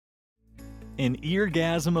an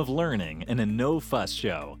eargasm of learning and a no-fuss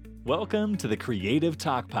show. Welcome to the Creative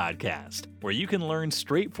Talk Podcast, where you can learn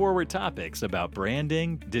straightforward topics about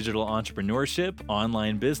branding, digital entrepreneurship,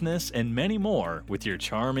 online business, and many more with your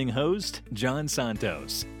charming host, John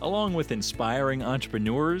Santos, along with inspiring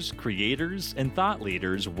entrepreneurs, creators, and thought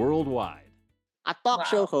leaders worldwide. A talk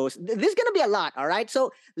show host. This is going to be a lot, all right?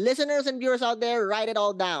 So listeners and viewers out there, write it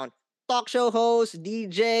all down. Talk show host,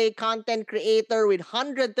 DJ, content creator with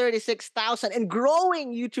 136,000 and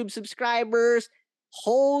growing YouTube subscribers,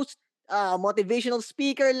 host, motivational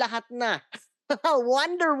speaker, lahat na.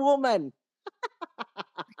 Wonder Woman.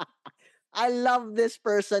 I love this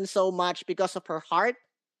person so much because of her heart,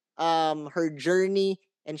 her journey,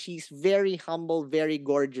 and she's very humble, very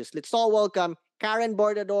gorgeous. Let's all welcome Karen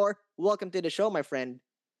Bordador. Welcome to the show, my friend.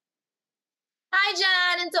 Hi,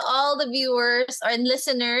 Jan, and to all the viewers or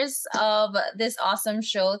listeners of this awesome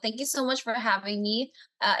show. Thank you so much for having me.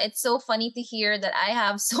 It's so funny to hear that I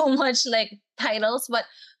have so much titles, but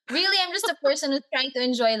really, I'm just a person who's trying to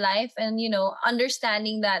enjoy life and,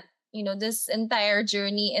 understanding that, this entire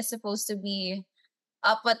journey is supposed to be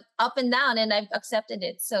up and down, and I've accepted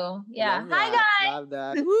it. So yeah. Hi guys. Love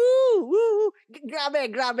that. Woo!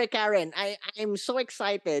 Grabe, Karen. I'm so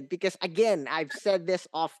excited because again, I've said this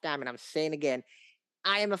off time and I'm saying again,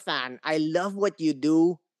 I am a fan. I love what you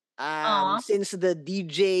do. Since the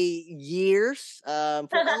DJ years. For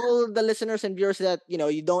all the listeners and viewers that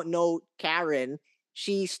you don't know Karen,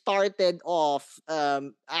 she started off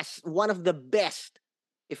as one of the best,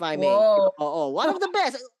 if I may. One of the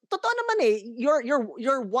best. Totoo naman eh,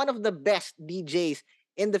 you're one of the best DJs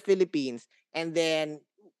in the Philippines. And then,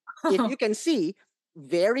 if you can see,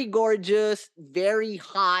 very gorgeous, very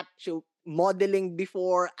hot. So, modeling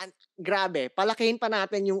before. And grabe, palakihin pa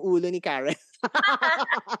natin yung ulo ni Karen.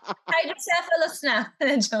 Hydrocephalus na.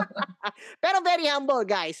 Pero very humble,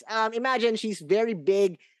 guys. Imagine she's very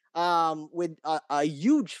big, with a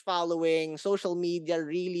huge following. Social media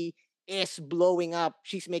really is blowing up.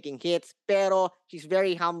 She's making hits, pero she's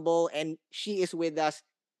very humble and she is with us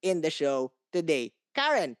in the show today.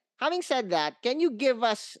 Karen, having said that, can you give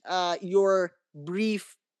us your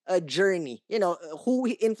brief journey? Who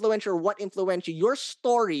influenced or what influenced you? Your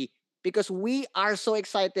story, because we are so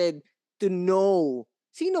excited to know.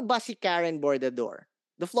 Sino ba si Karen Bordador?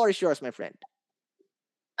 The floor is yours, my friend.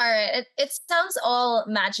 All right. It sounds all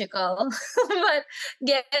magical, but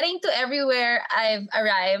getting to everywhere I've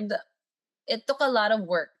arrived, it took a lot of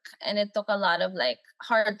work and it took a lot of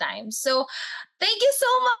hard times. So thank you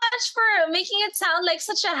so much for making it sound like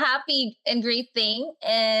such a happy and great thing.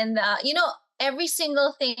 And, every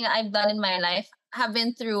single thing I've done in my life have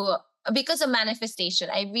been through because of manifestation.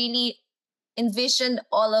 I really envisioned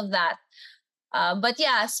all of that. But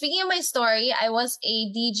yeah, speaking of my story, I was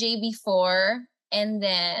a DJ before, and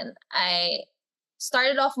then I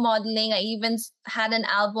started off modeling. I even had an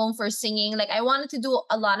album for singing. I wanted to do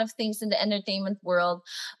a lot of things in the entertainment world.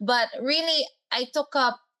 But really, I took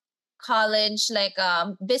up college,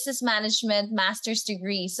 business management, master's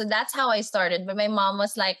degree. So that's how I started. But my mom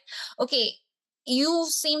was like, okay, you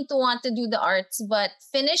seem to want to do the arts, but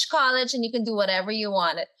finish college and you can do whatever you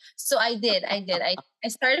wanted. So I did. I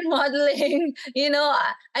started modeling.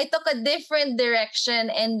 I took a different direction,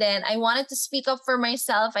 and then I wanted to speak up for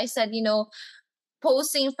myself. I said,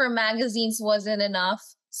 posting for magazines wasn't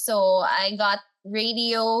enough. So I got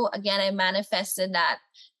radio. Again, I manifested that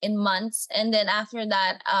in months. And then after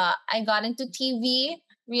that, I got into TV,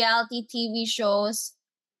 reality TV shows.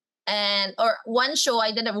 Or one show,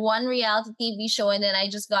 I did one reality TV show, and then I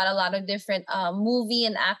just got a lot of different movie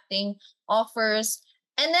and acting offers.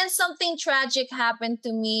 And then something tragic happened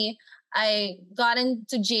to me. I got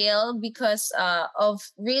into jail because of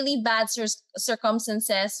really bad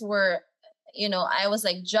circumstances where I was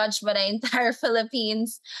judged by the entire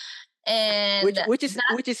Philippines, and which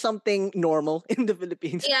is something normal in the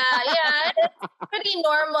Philippines. Yeah, it's pretty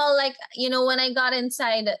normal. When I got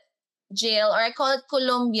inside jail, or I call it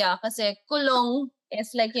Colombia, kasi kulong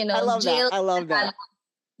is I love jail. I love that.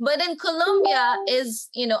 But in Colombia is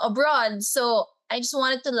abroad, so I just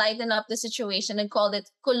wanted to lighten up the situation and called it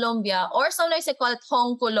Colombia, or sometimes I call it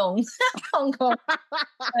Hong Kulong, Hong Kong,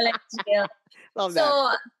 jail. Love that.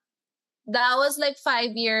 So that was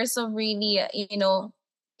 5 years of really,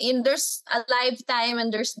 there's a lifetime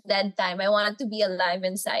and there's dead time. I wanted to be alive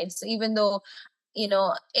inside. So even though,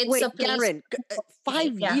 it's Wait, a place. Karen,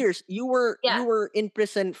 5 years. You were in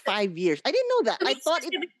prison 5 years. I didn't know that. I thought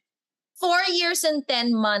it 4 years and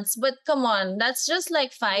 10 months. But come on, that's just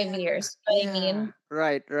 5 years. I mean.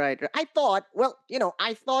 Right. I thought,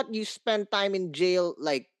 I thought you spent time in jail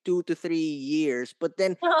 2 to 3 years, but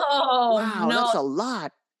then Oh, wow, no. that's a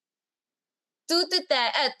lot. 2 to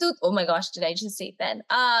 10, oh my gosh, did I just say 10?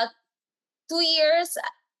 2 years,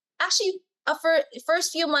 actually,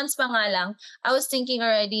 first few months pa nga lang, I was thinking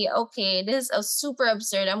already, okay, this is a super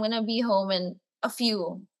absurd. I'm gonna be home in a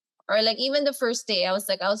few, or like even the first day, I was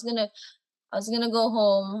like, I was gonna go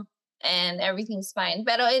home and everything's fine.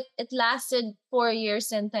 Pero it lasted 4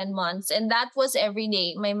 years and 10 months, and that was every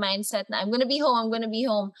day my mindset. Na I'm gonna be home. I'm gonna be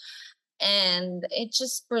home, and it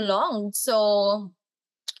just prolonged. So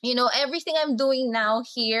everything I'm doing now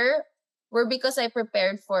here were because I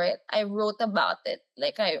prepared for it. I wrote about it.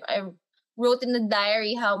 Like I wrote in the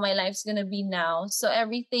diary how my life's gonna be now. So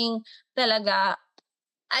everything talaga,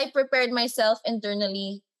 I prepared myself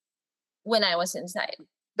internally when I was inside.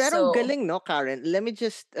 Pero ang So, galing, no, Karen? Let me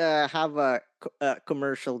just have a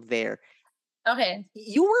commercial there. okay.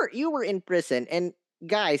 You were in prison, and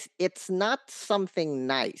guys, it's not something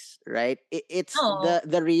nice, right? It's Oh,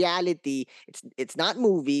 the reality. It's not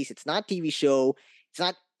movies, it's not TV show, it's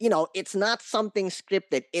not, it's not something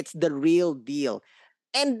scripted. It's the real deal.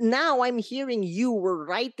 And now I'm hearing you were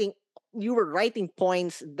writing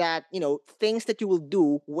points that, things that you will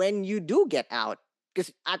do when you do get out,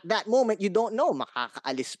 because at that moment you don't know,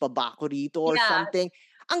 makakaalis pa ba ako rito or yeah. something.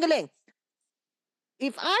 Ang galing.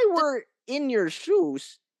 If I were in your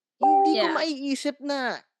shoes, hindi ko Yeah. maiisip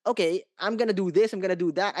na, okay, I'm gonna do this, I'm gonna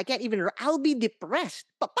do that. I can't even, I'll be depressed.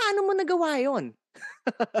 Paano mo nagawa yun?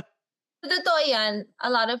 Totoo yan. A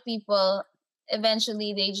lot of people,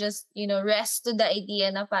 eventually, they just, rest to the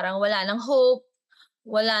idea na parang wala nang hope,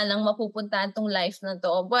 wala nang mapupuntahan tong life na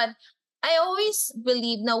to. But I always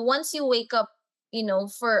believe na once you wake up,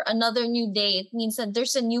 for another new day, it means that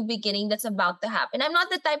there's a new beginning that's about to happen. I'm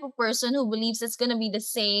not the type of person who believes it's going to be the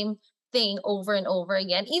same thing over and over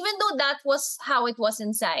again, even though that was how it was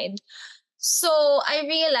inside. So I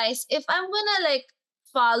realized if I'm gonna like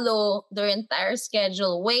follow their entire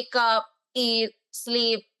schedule, wake up, eat,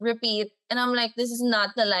 sleep, repeat, and I'm like, this is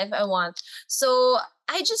not the life I want. So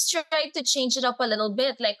I just tried to change it up a little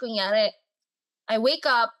bit. Like, kunyari, I wake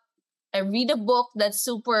up, I read a book that's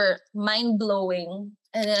super mind blowing,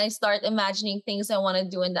 and then I start imagining things I want to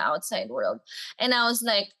do in the outside world. And I was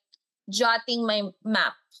like jotting my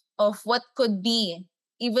map of what could be,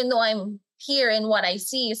 even though I'm here in what I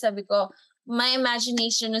see. Sabi ko, my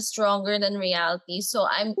imagination is stronger than reality. So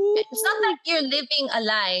it's not like you're living a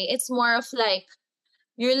lie. It's more of like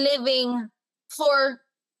you're living for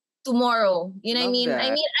tomorrow. You know what I Love mean? I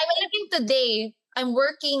that. mean, I'm living today. I'm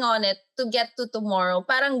working on it to get to tomorrow.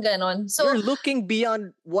 Parang ganon. So, You're looking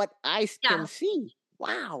beyond what eyes yeah. can see.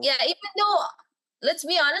 Wow. Yeah, even though, let's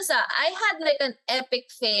be honest, I had like an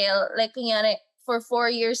epic fail. Like, kunyari, for 4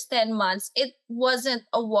 years, 10 months, it wasn't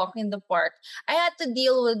a walk in the park. I had to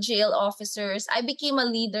deal with jail officers. I became a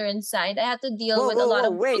leader inside. I had to deal Whoa, with a whoa, lot whoa,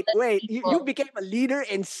 of wait, brutal wait. You people. became a leader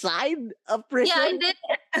inside a Yeah, I prison? did.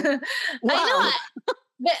 I know. Wow.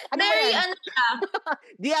 Ano ba Very, yan?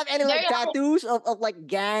 Do you have any like very, tattoos of like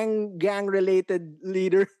gang related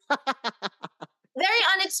leader? very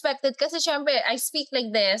unexpected kasi syempre, I speak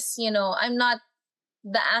like this, I'm not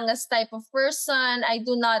the angas type of person. I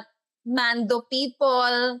do not mando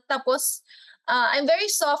people. Tapos, I'm very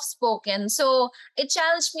soft-spoken. So, it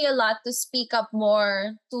challenged me a lot to speak up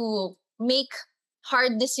more, to make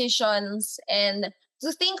hard decisions, and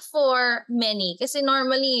to think for many. Kasi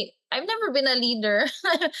normally, I've never been a leader.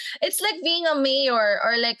 It's like being a mayor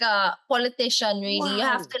or like a politician, really.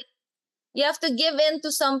 Wow. You have to give in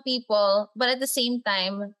to some people, but at the same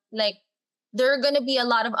time, like, there are gonna be a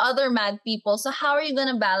lot of other mad people. So how are you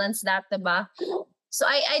gonna balance that, diba? So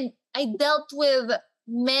I dealt with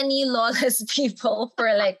many lawless people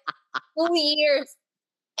for like 2 years,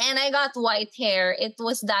 and I got white hair. It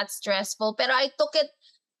was that stressful, but I took it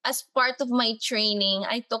as part of my training.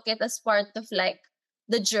 I took it as part of like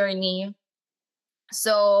the journey.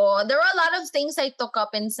 So there were a lot of things I took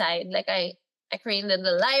up inside. Like I created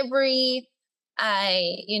a library.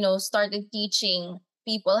 I, started teaching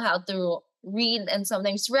people how to read and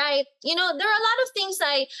sometimes write. There are a lot of things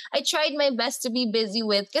I tried my best to be busy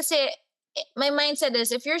with. Kasi my mindset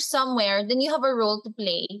is if you're somewhere, then you have a role to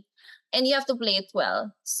play and you have to play it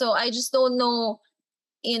well. So I just don't know,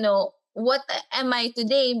 what am I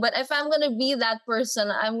today? But if I'm going to be that person,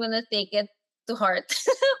 I'm going to take it to heart.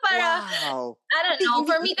 Para, Wow. I don't know.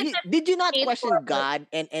 For me, Did you not it's question forward. God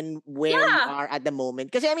and where you Yeah. are at the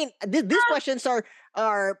moment? Because I mean, these questions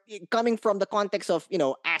are coming from the context of,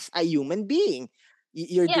 as a human being,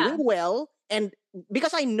 you're Yeah. doing well, and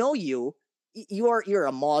because I know you, you're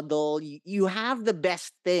a model. You have the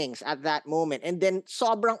best things at that moment, and then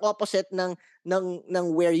sobrang opposite ng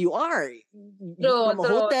where you are. True, From a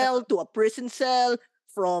true, hotel true. to a prison cell,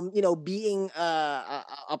 from being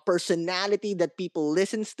a personality that people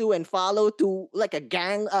listens to and follow to like a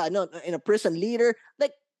gang no in a prison leader,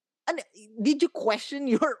 like and did you question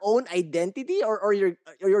your own identity or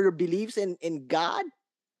your beliefs in God?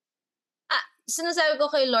 Sinasabi ko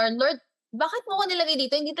kay Lord, Lord, bakit mo ko nilagay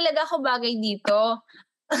dito? Hindi talaga ako bagay dito.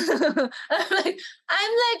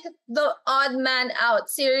 I'm like the odd man out,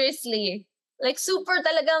 seriously. Like super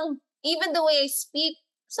talagang, even the way I speak,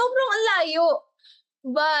 sobrang ang layo.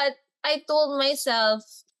 But I told myself,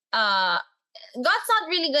 God's not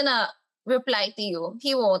really gonna reply to you.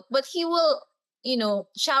 He won't. But He will,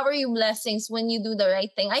 shower you blessings when you do the right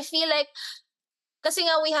thing. I feel like, kasi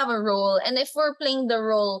nga we have a role, and if we're playing the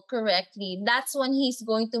role correctly, that's when He's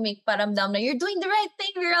going to make paramdam na you're doing the right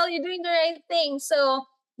thing, girl, you're doing the right thing. So,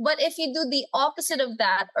 but if you do the opposite of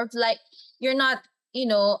that, or like you're not,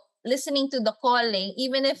 listening to the calling,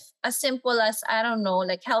 even if as simple as, I don't know,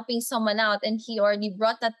 like helping someone out, and He already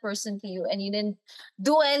brought that person to you and you didn't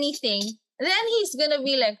do anything, then He's gonna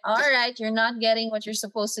be like, all right, you're not getting what you're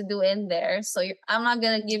supposed to do in there, so I'm not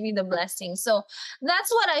gonna give you the blessing. So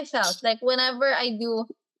that's what I felt like whenever I do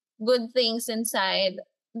good things inside,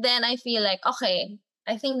 then I feel like, okay,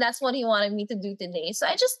 I think that's what He wanted me to do today. So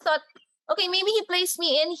I just thought, okay, maybe He placed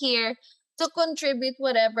me in here to contribute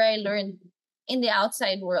whatever I learned in the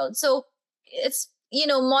outside world. So it's,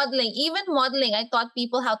 modeling. Even modeling, I taught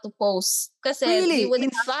people how to pose. Kasi we Really? would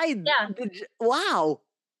have, Inside? yeah, Wow.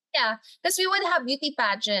 yeah. Because we would have beauty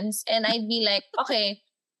pageants, and I'd be like, okay,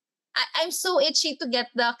 I'm so itchy to get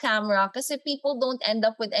the camera because people don't end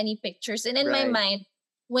up with any pictures. And in my Right. mind,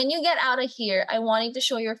 when you get out of here, I wanted to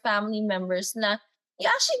show your family members na you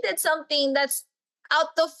actually did something that's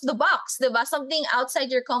out of the box, diba? Something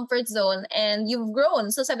outside your comfort zone, and you've grown.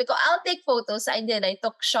 So sabi ko, I'll take photos. I did. I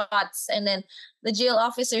took shots, and then the jail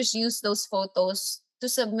officers used those photos to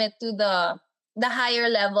submit to the higher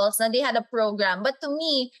levels. Na they had a program. But to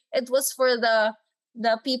me, it was for the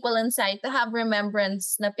people inside to have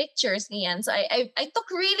remembrance na pictures niyan. So I took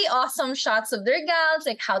really awesome shots of their gals,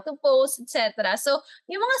 like how to pose, etc. So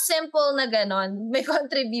yung mga simple na ganon, may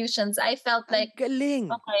contributions, I felt Ang like, galing.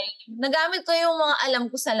 okay, nagamit ko yung mga alam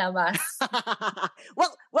ko sa labas.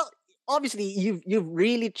 well, obviously you've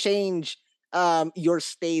really changed your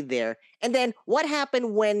stay there. And then what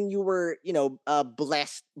happened when you were,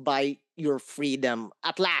 blessed by your freedom?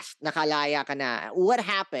 At last, nakalaya ka na. What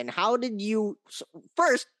happened? How did you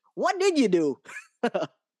first, what did you do?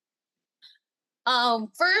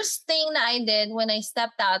 First thing that I did when I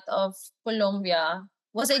stepped out of Colombia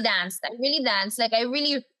was I danced. I really danced. Like I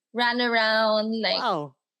really ran around. Like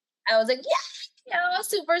Wow. I was like, yeah, I was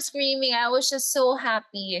super screaming. I was just so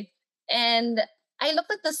happy. And I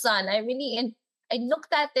looked at the sun. I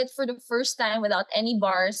looked at it for the first time without any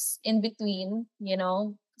bars in between,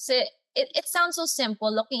 So it sounds so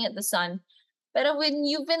simple looking at the sun. But when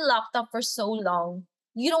you've been locked up for so long,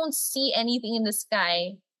 you don't see anything in the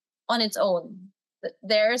sky on its own.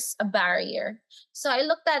 There's a barrier. So I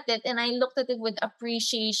looked at it, and I looked at it with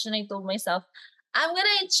appreciation. I told myself, I'm going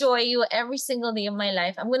to enjoy you every single day of my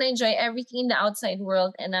life. I'm going to enjoy everything in the outside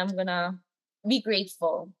world, and I'm going to be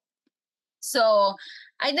grateful. So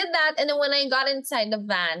I did that. And then when I got inside the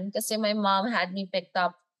van, because my mom had me picked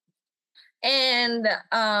up, and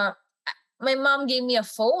my mom gave me a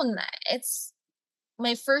phone. It's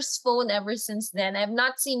my first phone ever since then. I've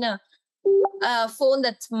not seen a phone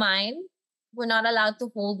that's mine. We're not allowed to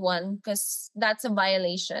hold one because that's a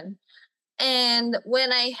violation. And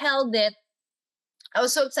when I held it, I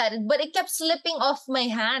was so excited, but it kept slipping off my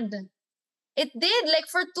hand. It did. Like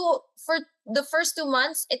for the first 2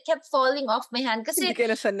 months, it kept falling off my hand. Kasi Hindi ka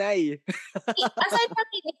nasanay. aside from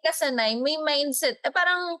hindi ka sanay, may mindset.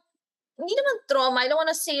 Parang, hindi naman trauma. I don't want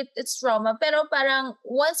to say it's trauma. Pero parang,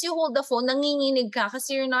 once you hold the phone, nanginginig ka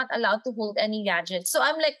kasi you're not allowed to hold any gadget. So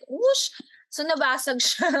I'm like, whoosh! So nabasag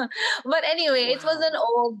siya. But anyway, it was Wow. an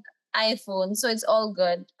old iPhone. So it's all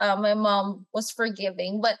good. My mom was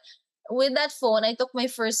forgiving. But with that phone, I took my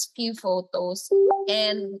first few photos.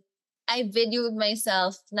 And I videoed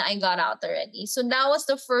myself na I got out already. So that was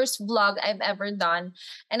the first vlog I've ever done.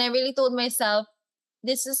 And I really told myself,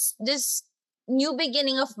 this new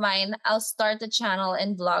beginning of mine. I'll start a channel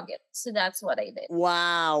and vlog it. So that's what I did.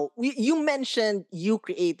 Wow. You mentioned you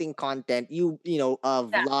creating content, Yeah.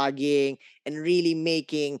 vlogging and really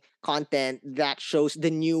making content that shows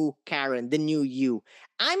the new Karen, the new you.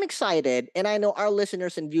 I'm excited, and I know our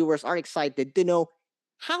listeners and viewers are excited to know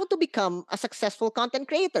how to become a successful content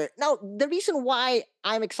creator. Now, the reason why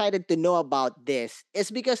I'm excited to know about this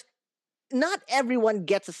is because not everyone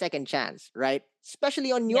gets a second chance, right?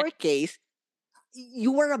 Especially on Yeah. your case,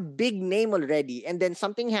 you were a big name already, and then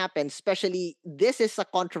something happened. Especially, this is a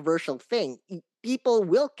controversial thing. People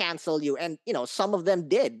will cancel you, and some of them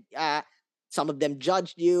did. Some of them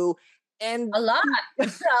judged you, and A lot.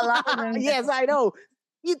 A lot of them yes, did. I know.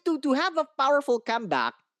 To have a powerful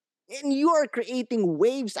comeback, and you are creating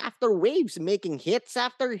waves after waves, making hits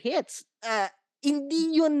after hits.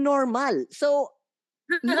 Hindi yun normal. So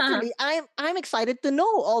literally, I'm excited to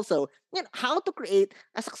know also how to create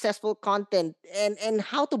a successful content, and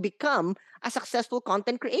how to become a successful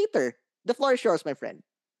content creator. The floor is yours, my friend.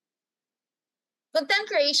 Content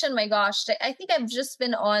creation, my gosh, I think I've just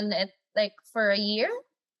been on it like for a year.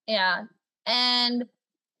 Yeah. And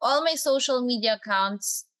all my social media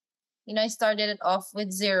accounts, I started it off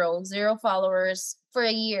with zero followers for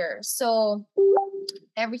a year. So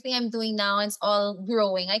everything I'm doing now is all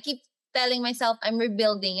growing. I keep telling myself I'm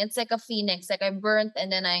rebuilding. It's like a phoenix, like I burnt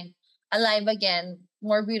and then I'm alive again,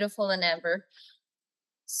 more beautiful than ever.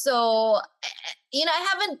 So, I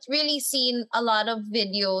haven't really seen a lot of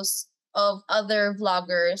videos of other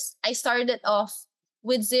vloggers. I started off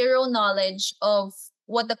with zero knowledge of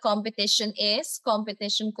what the competition is,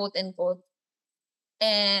 competition quote unquote.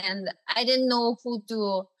 And I didn't know who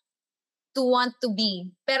to want to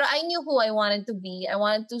be. Pero I knew who I wanted to be. I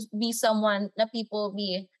wanted to be someone that people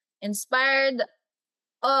be inspired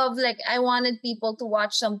of. Like, I wanted people to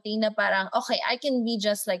watch something na parang, okay, I can be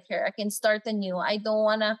just like her. I can start anew. I don't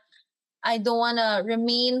wanna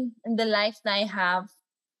remain in the life that I have.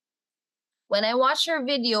 When I watch her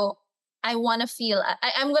video, I'm gonna feel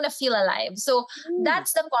alive. So Ooh.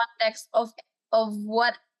 that's the context of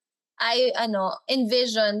what I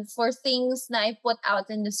envision for things na I put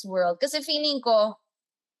out in this world. Kasi feeling ko,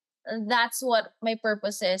 that's what my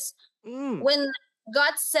purpose is. Mm. When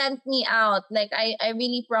God sent me out, like I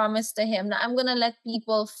really promised to him that I'm gonna let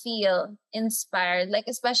people feel inspired. Like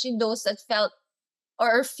especially those that felt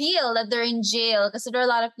or feel that they're in jail, because there are a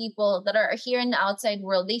lot of people that are here in the outside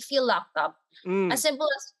world, they feel locked up. As Mm. simple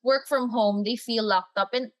as work from home, they feel locked up.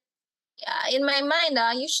 And in my mind,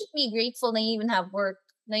 you should be grateful that you even have work,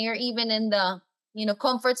 that you're even in the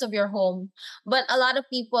comforts of your home. But a lot of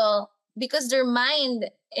people, because their mind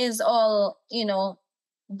is all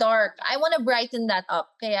dark, I want to brighten that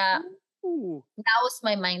up. Kaya Ooh. that was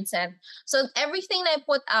my mindset. So everything I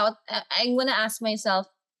put out, I'm gonna ask myself,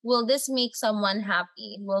 will this make someone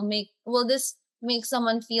happy? Will this make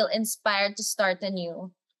someone feel inspired to start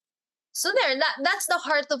anew? So there, that's the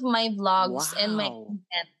heart of my vlogs and my Wow.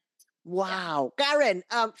 content. Yeah. Wow. Karen,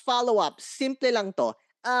 follow up. Simple lang to.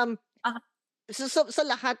 Ah, Sa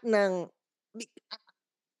lahat ng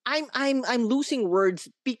I'm losing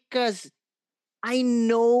words because I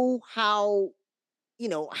know how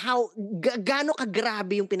gaano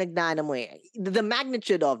kagrabe yung pinagdaanan mo eh. The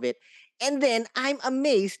magnitude of it. And then I'm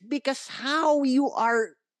amazed because how you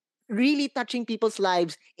are really touching people's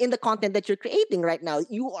lives in the content that you're creating right now.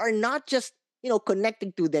 You are not just,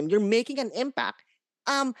 connecting to them. You're making an impact.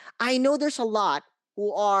 I know there's a lot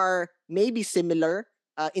who are maybe similar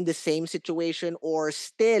in the same situation, or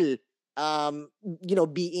still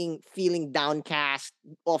being feeling downcast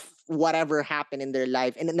of whatever happened in their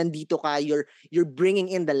life, and nandito ka, you're bringing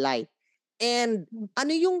in the light. And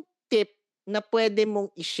ano yung tip na pwede mong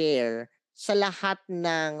i-share sa lahat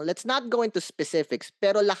ng, let's not go into specifics,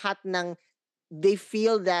 pero lahat ng they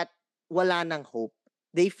feel that wala nang hope.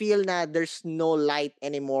 They feel na there's no light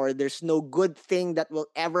anymore. There's no good thing that will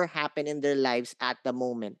ever happen in their lives at the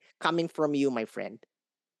moment. Coming from you, my friend.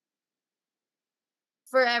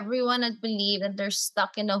 for everyone that believe that they're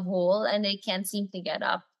stuck in a hole and they can't seem to get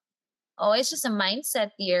up. Oh, it's just a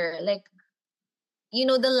mindset here. Like,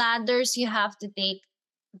 the ladders you have to take,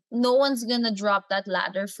 no one's gonna drop that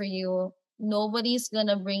ladder for you. Nobody's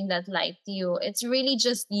gonna bring that light to you. It's really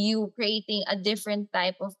just you creating a different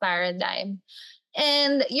type of paradigm.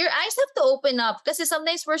 And your eyes have to open up, because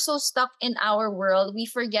sometimes we're so stuck in our world, we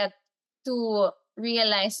forget to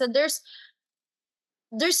realize that there's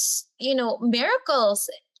miracles.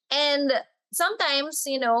 And sometimes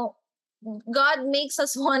God makes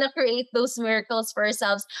us want to create those miracles for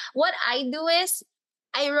ourselves. What I do is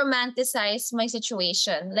I romanticize my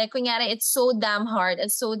situation. Like, kunyari, it's so damn hard,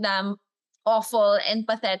 it's so damn awful and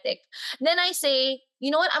pathetic. Then I say,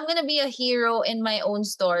 you know what, I'm gonna be a hero in my own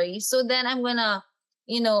story. So then I'm gonna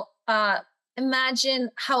imagine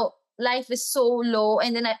how life is so low,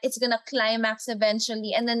 and then it's gonna climax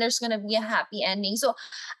eventually, and then there's gonna be a happy ending. So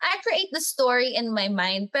I create the story in my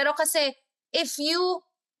mind. Pero kasi if you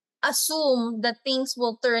assume that things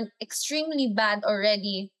will turn extremely bad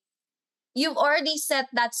already, you've already set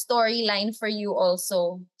that storyline for you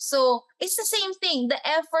also. So it's the same thing. The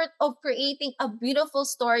effort of creating a beautiful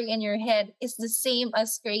story in your head is the same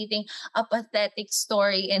as creating a pathetic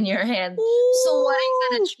story in your head. So what are you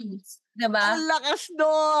gonna Ooh! choose? Diba? Ang lakas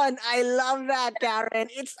doon. I love that,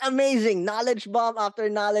 Karen. It's amazing. Knowledge bomb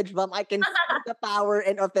after knowledge bomb. I can feel the power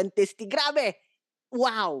and authenticity. Grabe.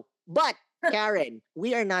 Wow. But, Karen,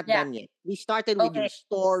 we are not Yeah. done yet. We started with your Okay.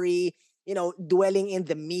 story, dwelling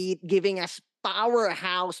in the meat, giving us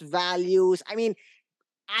powerhouse values. I mean,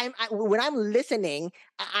 when I'm listening,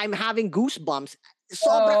 I'm having goosebumps.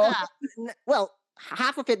 Sobra Oh. ka. Well,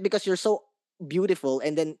 half of it because you're so beautiful,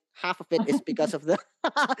 and then half of it is because of the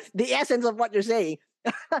the essence of what you're saying.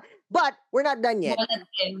 But we're not done yet. Bola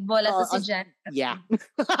din. Bola to si Uh, Jen. yeah.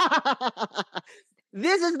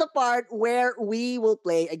 This is the part where we will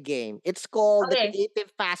play a game. It's called the Okay. Creative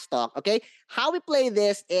Fast Talk. Okay. How we play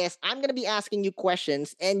this is I'm going to be asking you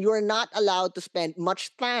questions, and you're not allowed to spend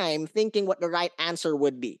much time thinking what the right answer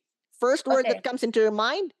would be. First word Okay. that comes into your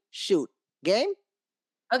mind, shoot. Game?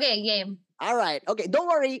 Okay, game. All right. Okay. Don't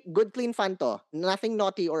worry. Good, clean fun to. Nothing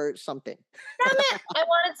naughty or something. Damn it! I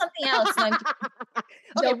wanted something else. No, I'm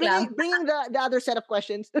Okay. joke lang. Bring the other set of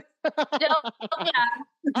questions. Joke lang.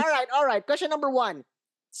 All right. Question number 1.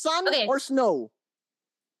 Sun Okay. or snow?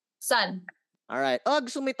 Sun. All right. Oh,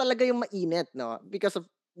 gusto mo talaga yung mainit, no? Because of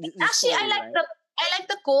the Actually, story, right? I like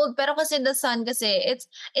the cold, pero kasi the sun kasi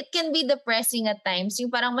it can be depressing at times. Yung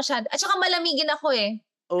parang masyado. At saka malamigin ako eh.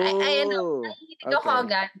 Oh, Nahihinig ako okay.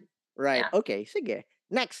 agad. Right. Yeah. Okay. Sige.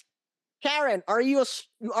 Next. Karen, are you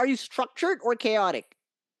structured or chaotic?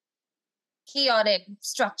 Chaotic,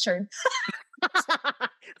 structured.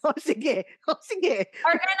 Oh, sige.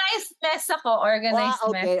 Organized mess ako. Organized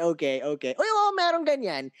mess. Okay. Oh, meron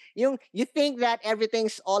ganyan. You think that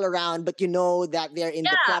everything's all around, but you know that they're in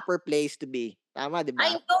the Yeah. proper place to be. Tama, di ba?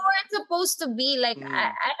 I know where it's supposed to be. Like,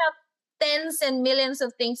 I have tens and millions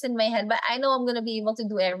of things in my head, but I know I'm gonna be able to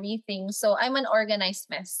do everything. So I'm an organized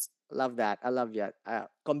mess. Love that. I love that.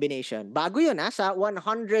 Combination. Bago yun, sa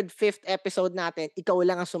 105th episode natin, ikaw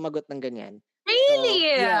lang ang sumagot ng ganyan.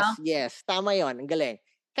 Really? So, yes. Tama yon. Ang galing.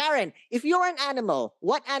 Karen, if you're an animal,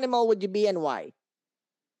 what animal would you be and why?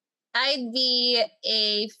 I'd be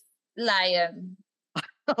a lion.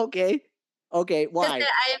 Okay, why? Kasi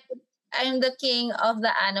I'm the king of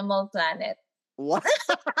the animal planet. What?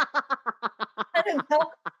 Ano ba?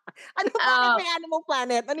 Ano bakit may Animal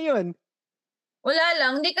Planet? Ano yun? Wala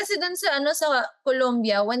lang. Hindi kasi dun sa sa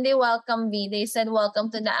Colombia, when they welcome me, they said, "Welcome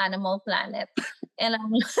to the animal planet." And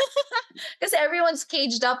kasi everyone's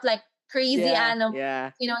caged up like crazy animals.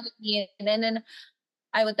 Yeah. You know what I mean? And then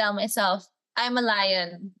I would tell myself, I'm a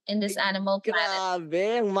lion in this animal planet.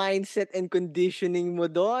 Grabe, ang mindset and conditioning mo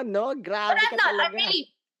doon, no? Grabe But ka I'm not. talaga.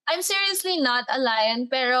 I'm seriously not a lion,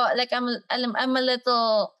 pero like I'm a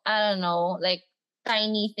little, I don't know, like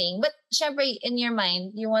tiny thing. But syempre, in your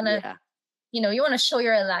mind, you wanna, you wanna show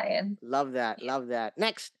you're a lion. Love that.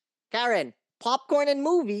 Next, Karen, popcorn and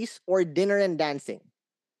movies or dinner and dancing?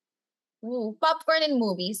 Ooh, popcorn and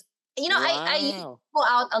movies. I used to go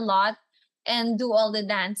out a lot and do all the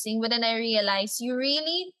dancing, but then I realized you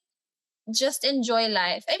really just enjoy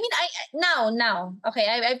life. I mean, now, okay,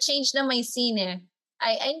 I've changed na my scene eh.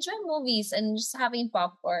 I enjoy movies and just having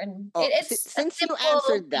popcorn. Since you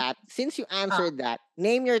answered that,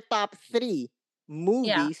 name your top 3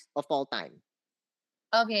 movies of all time.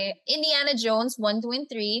 Okay, Indiana Jones 1, 2, and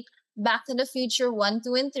 3, Back to the Future 1,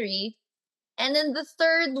 2, and 3, and then the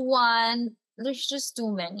third one, there's just too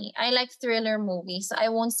many. I like thriller movies. I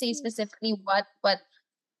won't say specifically what, but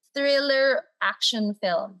thriller action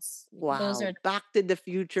films. Wow. Those are Back to the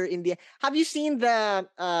Future, India. Have you seen the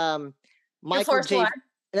Michael J.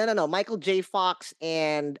 one? No. Michael J. Fox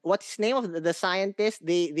and what's his name of the scientist?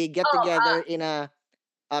 They get together in a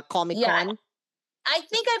Comic-Con. Yeah. I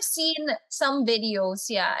think I've seen some videos.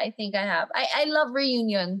 Yeah, I think I have. I love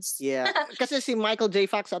reunions. Yeah. Kasi si Michael J.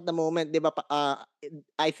 Fox at the moment, di ba,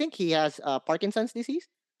 I think he has Parkinson's disease.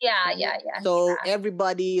 Yeah. So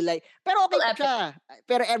everybody pero okay Full siya.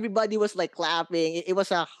 Pero everybody was like clapping. It was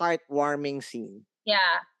a heartwarming scene.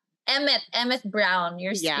 Yeah. Emmett Brown.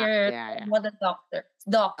 You're what the doctor.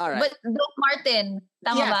 Doc. All right. But Doc Martin.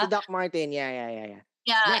 Tama ba? Si Doc Martin. Yeah.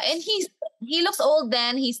 Yeah, Next. and he looks old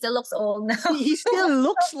then. He still looks old now. He still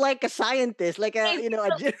looks like a scientist, like a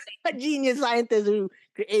genius scientist who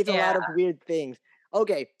creates a lot of weird things.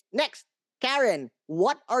 Okay, next, Karen,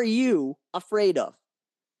 what are you afraid of?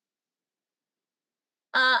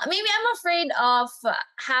 Maybe I'm afraid of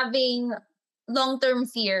having long-term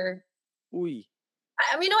fear. Uy.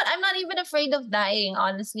 You know what? I'm not even afraid of dying,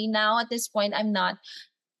 honestly. Now at this point, I'm not.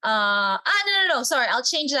 No. Sorry, I'll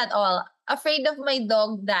change that all. afraid of my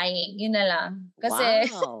dog dying. Yun na lang.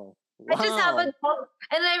 Kasi Wow. I just have a Wow. dog.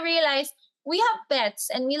 And I realized we have pets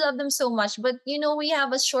and we love them so much, but we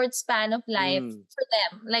have a short span of life Mm. for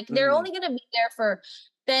them. Like they're Mm. only gonna be there for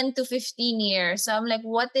 10 to 15 years. So I'm like,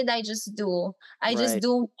 what did I just do? I just Right.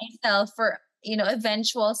 doomed myself for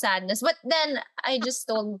eventual sadness. But then I just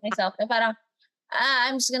told myself na parang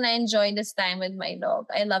I'm just gonna enjoy this time with my dog.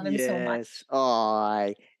 I love him so much. Yes.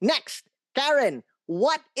 Oh. Next, Karen,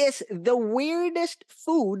 what is the weirdest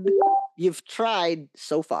food you've tried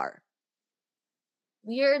so far?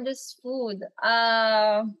 Weirdest food.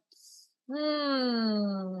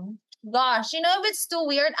 Gosh, if it's too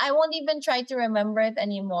weird, I won't even try to remember it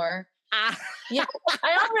anymore. Ah. Yeah,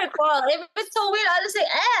 I don't recall. If it's so weird, I'll just say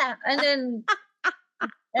and then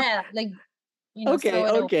like Okay, throw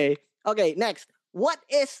it away. okay. Next, what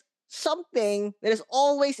is something that is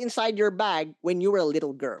always inside your bag when you were a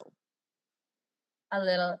little girl? A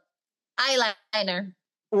little eyeliner.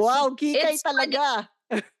 Wow, kikay It's funny. talaga.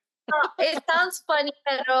 It sounds funny,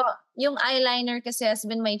 pero yung eyeliner kasi has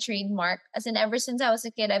been my trademark. As in, ever since I was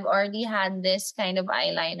a kid, I've already had this kind of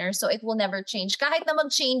eyeliner. So it will never change. Kahit na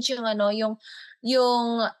mag-change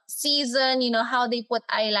yung season, how they put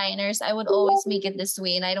eyeliners, I would always make it this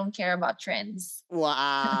way and I don't care about trends.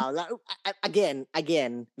 Wow. Again,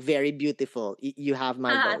 very beautiful. You have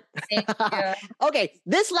my vote. Thank you. Okay,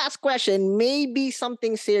 this last question may be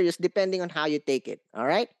something serious depending on how you take it. All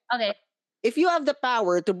right? Okay. If you have the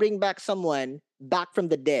power to bring back someone back from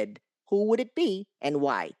the dead, who would it be and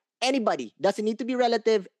why? Anybody. Doesn't need to be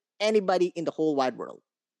relative. Anybody in the whole wide world.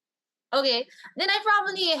 Okay. Then I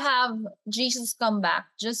probably have Jesus come back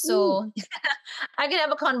just so I can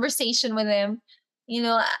have a conversation with him.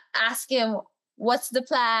 Ask him what's the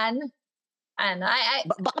plan. And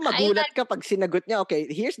Baka magulat ka pag sinagot niya,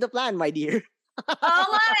 okay, here's the plan, my dear. Oh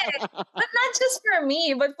my! But not just for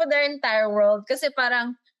me, but for the entire world. Kasi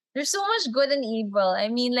parang there's so much good and evil. I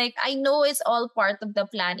mean, like, I know it's all part of the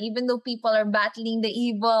plan, even though people are battling the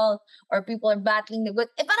evil or people are battling the good.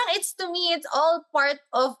 Parang to me, it's all part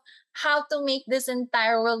of how to make this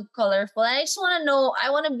entire world colorful. And I just want to know, I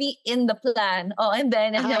want to be in the plan. Oh, and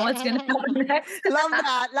then what's going to happen next?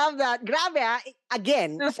 Love that. Grabe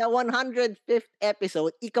Again, sa 105th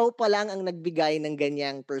episode, ikaw pa lang ang nagbigay ng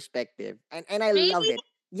ganyang perspective. And I love Really? it.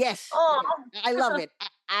 Yes. Oh. I love it.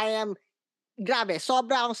 I am, grabe,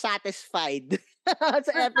 sobra akong satisfied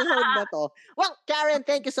sa episode na to. Well, Karen,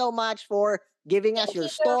 thank you so much for giving us your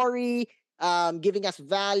story, giving us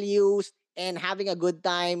values, and having a good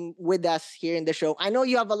time with us here in the show. I know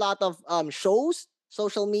you have a lot of shows,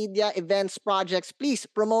 social media, events, projects. Please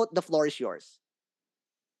promote. The floor is yours.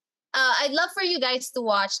 I'd love for you guys to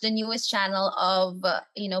watch the newest channel of,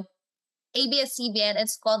 ABS-CBN.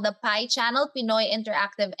 It's called the PI Channel, Pinoy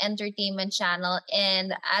Interactive Entertainment Channel.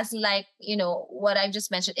 And as what I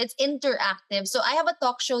just mentioned, it's interactive. So I have a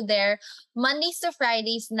talk show there, Mondays to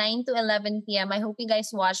Fridays, 9 to 11 p.m. I hope you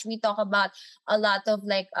guys watch. We talk about a lot of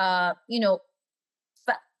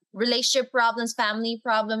relationship problems, family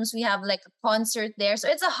problems. We have like a concert there. So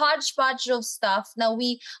it's a hodgepodge of stuff. Now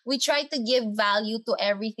we try to give value to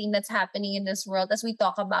everything that's happening in this world as we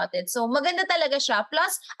talk about it. So maganda talaga siya.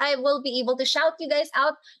 Plus, I will be able to shout you guys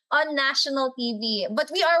out on national TV.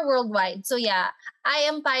 But we are worldwide. So yeah, I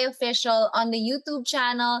am Pi Official on the YouTube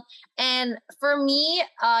channel. And for me,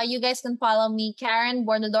 you guys can follow me, Karen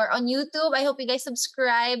Bordador, on YouTube. I hope you guys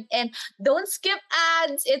subscribe and don't skip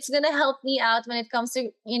ads. It's gonna help me out when it comes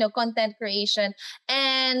to content creation.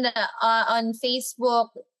 And on Facebook,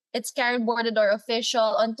 it's Karen Bordador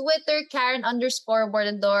Official. On Twitter,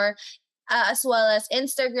 Karen_Bordador, as well as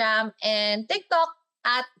Instagram and TikTok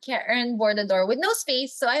at Karen Bordador with no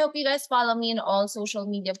space. So I hope you guys follow me in all social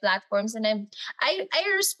media platforms. And I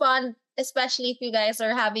respond, especially if you guys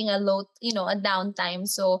are having a downtime.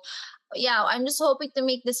 So yeah, I'm just hoping to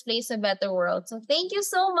make this place a better world. So thank you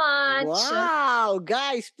so much. Wow,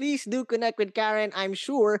 guys, please do connect with Karen. I'm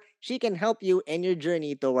sure she can help you in your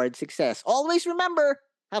journey towards success. Always remember,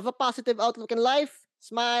 have a positive outlook in life.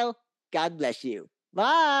 Smile. God bless you.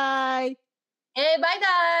 Bye. Hey, bye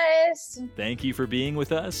guys. Thank you for being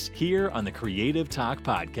with us here on the Creative Talk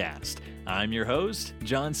Podcast. I'm your host,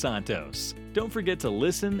 John Santos. Don't forget to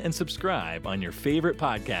listen and subscribe on your favorite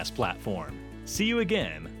podcast platform. See you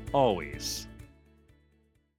again, always.